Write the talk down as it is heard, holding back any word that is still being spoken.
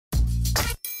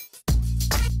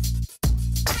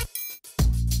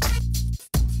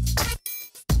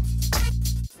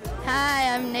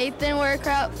I'm Nathan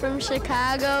Workraut from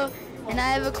Chicago, and I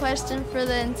have a question for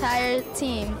the entire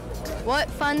team.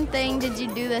 What fun thing did you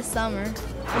do this summer?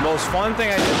 The most fun thing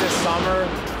I did this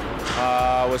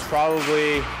summer was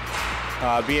probably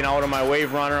being out on my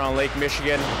wave runner on Lake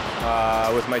Michigan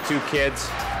with my two kids.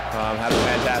 Had a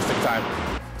fantastic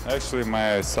time. Actually,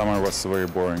 my summer was very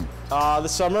boring.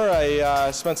 This summer I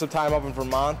spent some time up in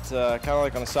Vermont, kind of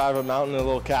like on the side of a mountain in a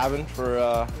little cabin for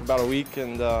about a week,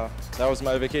 and that was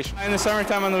my vacation. In the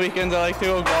summertime on the weekends, I like to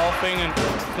go golfing and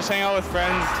just hang out with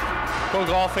friends, go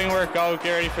golfing, work out,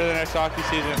 get ready for the next hockey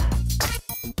season.